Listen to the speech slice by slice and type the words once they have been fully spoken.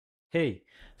Hey,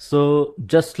 so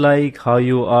just like how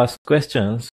you ask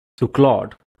questions to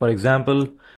Claude, for example,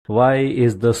 why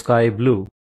is the sky blue?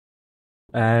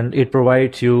 And it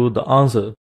provides you the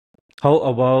answer. How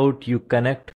about you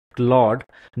connect Claude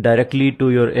directly to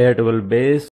your Airtable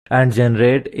base and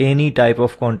generate any type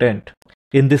of content?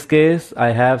 In this case,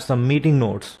 I have some meeting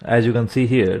notes, as you can see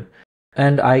here,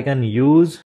 and I can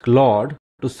use Claude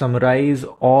to summarize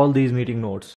all these meeting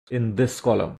notes in this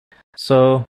column.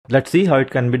 So let's see how it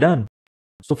can be done.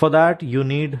 So for that, you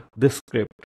need this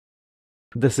script.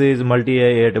 This is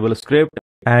multi-Airtable script,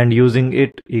 and using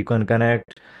it, you can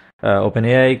connect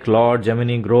OpenAI, Claude,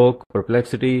 Gemini, Grok,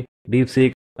 Perplexity,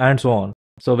 DeepSeek, and so on.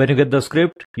 So when you get the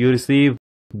script, you receive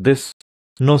this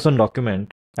Notion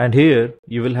document. And here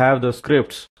you will have the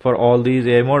scripts for all these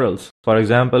AI models. For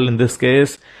example, in this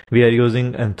case, we are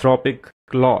using Anthropic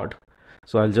Claude.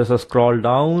 So I'll just scroll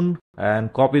down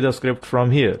and copy the script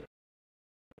from here.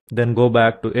 Then go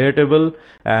back to Airtable,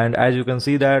 and as you can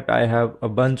see that I have a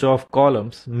bunch of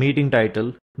columns: meeting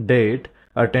title, date,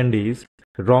 attendees,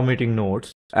 raw meeting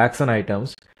notes, action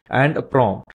items, and a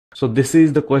prompt. So this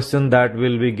is the question that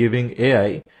we'll be giving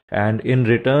AI, and in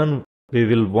return we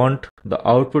will want the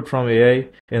output from AI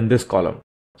in this column.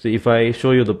 So if I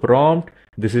show you the prompt,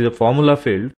 this is a formula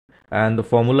field, and the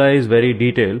formula is very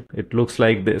detailed. It looks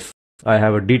like this. I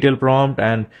have a detailed prompt,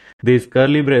 and these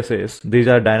curly braces, these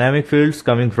are dynamic fields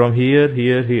coming from here,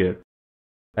 here, here,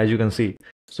 as you can see.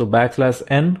 So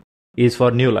 \n is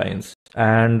for new lines,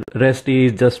 and rest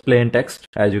is just plain text,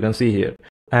 as you can see here.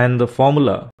 And the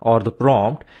formula or the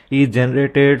prompt is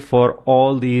generated for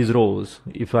all these rows.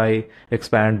 If I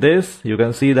expand this, you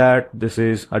can see that this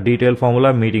is a detailed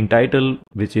formula: meeting title,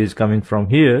 which is coming from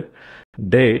here,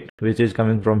 date, which is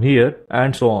coming from here,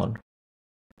 and so on.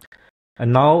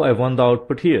 And now I want the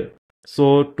output here.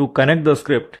 So to connect the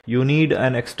script, you need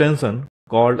an extension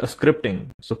called a scripting.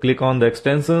 So click on the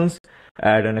extensions,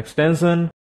 add an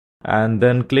extension, and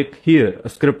then click here, a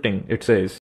scripting, it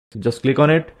says. So just click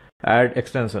on it, add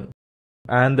extension.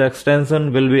 And the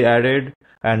extension will be added,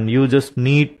 and you just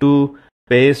need to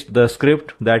paste the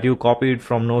script that you copied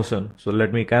from Notion. So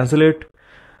let me cancel it,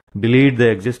 delete the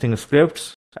existing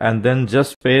scripts, and then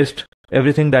just paste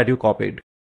everything that you copied.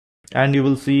 And you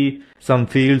will see some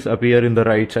fields appear in the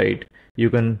right side. You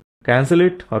can cancel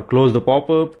it or close the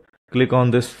pop-up, click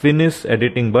on this finish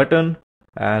editing button,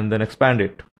 and then expand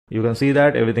it. You can see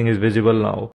that everything is visible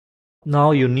now.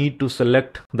 Now you need to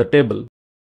select the table.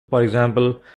 For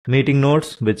example, meeting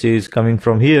notes, which is coming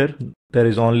from here. There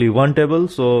is only one table,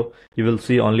 so you will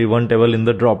see only one table in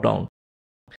the drop down.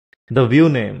 The view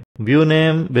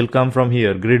name will come from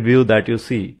here, grid view that you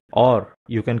see, or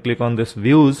you can click on this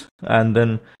views and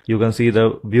then you can see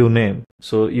the view name.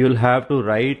 So you'll have to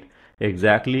write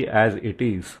exactly as it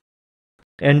is.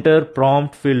 Enter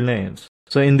prompt field names.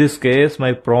 So in this case,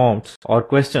 my prompts or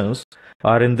questions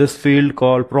are in this field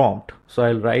called prompt. So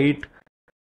I'll write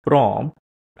prompt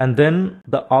and then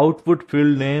the output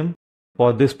field name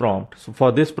for this prompt. So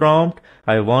for this prompt,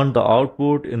 I want the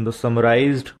output in the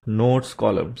summarized notes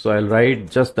column. So I'll write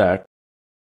just that.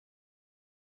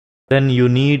 Then you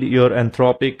need your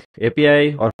Anthropic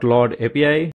API or Claude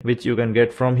API, which you can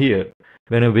get from here.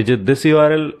 When you visit this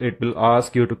URL, it will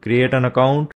ask you to create an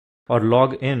account or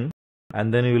log in,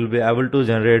 and then you will be able to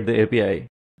generate the API.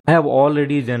 I have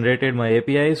already generated my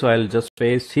API, so I'll just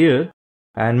paste here,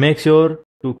 and make sure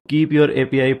to keep your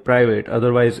API private,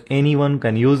 otherwise anyone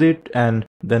can use it and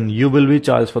then you will be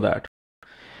charged for that.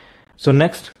 So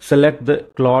next, select the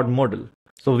Claude model.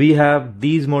 So we have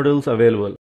these models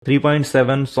available.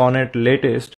 3.7 Sonnet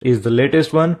latest is the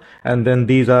latest one, and then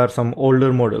these are some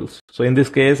older models. So in this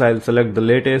case, I'll select the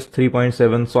latest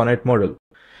 3.7 Sonnet model.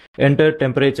 Enter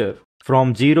temperature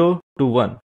from 0 to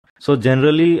 1. So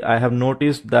generally, I have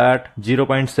noticed that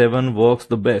 0.7 works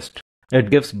the best. It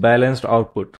gives balanced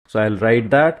output. So I'll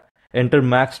write that. Enter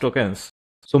max tokens.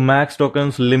 So max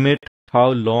tokens limit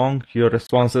how long your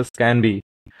responses can be,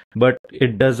 but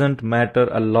it doesn't matter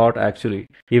a lot actually.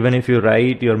 Even if you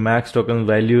write your max token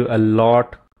value a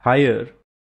lot higher,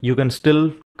 you can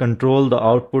still control the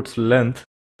output's length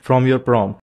from your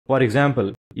prompt. For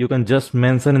example, you can just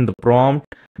mention in the prompt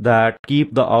that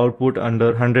keep the output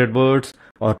under 100 words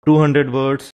or 200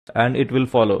 words and it will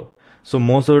follow. So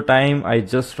most of the time I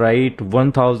just write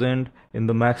 1000 in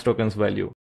the max tokens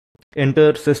value.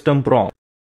 Enter system prompt.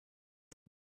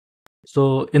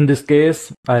 So in this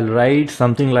case, I'll write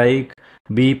something like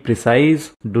be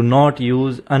precise, do not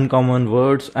use uncommon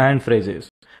words and phrases,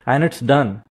 and it's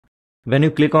done. When you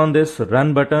click on this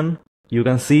run button, you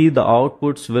can see the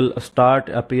outputs will start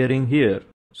appearing here.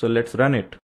 So let's run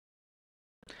it.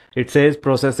 It says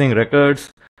processing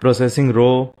records, processing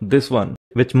row, this one.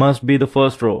 which must be the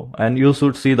first row, and you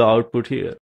should see the output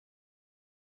here.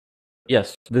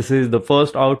 Yes, this is the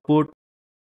first output.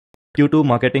 Q2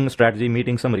 marketing strategy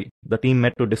meeting summary. The team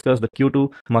met to discuss the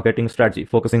Q2 marketing strategy,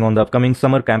 focusing on the upcoming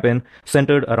summer campaign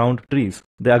centered around trees.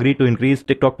 They agreed to increase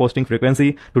TikTok posting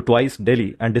frequency to twice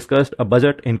daily and discussed a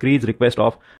budget increase request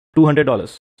of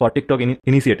 $200 for TikTok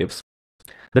initiatives.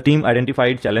 The team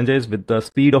identified challenges with the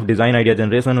speed of design idea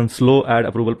generation and slow ad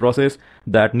approval process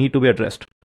that need to be addressed.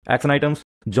 Action items: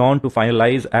 John to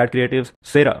finalize ad creatives,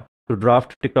 Sarah to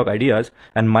draft TikTok ideas,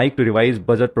 and Mike to revise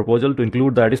budget proposal to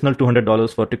include the additional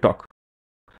 $200 for TikTok.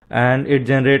 And it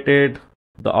generated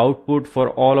the output for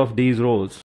all of these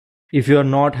rows. If you are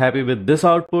not happy with this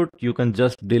output, you can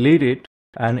just delete it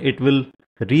and it will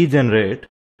regenerate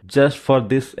just for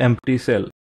this empty cell.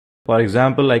 For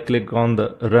example, I click on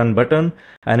the run button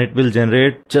and it will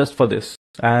generate just for this,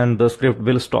 and the script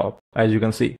will stop, as you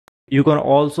can see. You can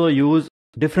also use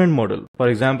different model. For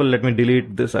example, let me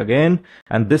delete this again,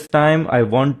 and this time I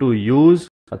want to use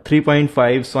a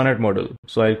 3.5 sonnet model.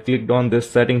 So I clicked on this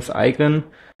settings icon,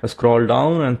 scroll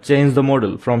down and change the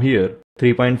model from here,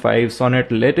 3.5 sonnet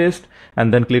latest,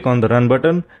 and then click on the run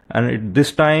button, and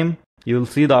this time you'll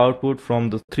see the output from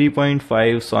the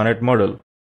 3.5 sonnet model.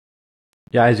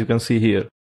 Yeah, as you can see here.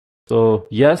 So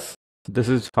yes, this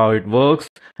is how it works,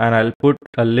 and I'll put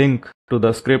a link to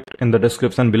the script in the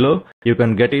description below. You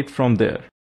can get it from there.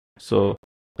 So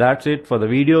that's it for the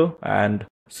video, and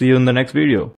see you in the next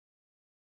video.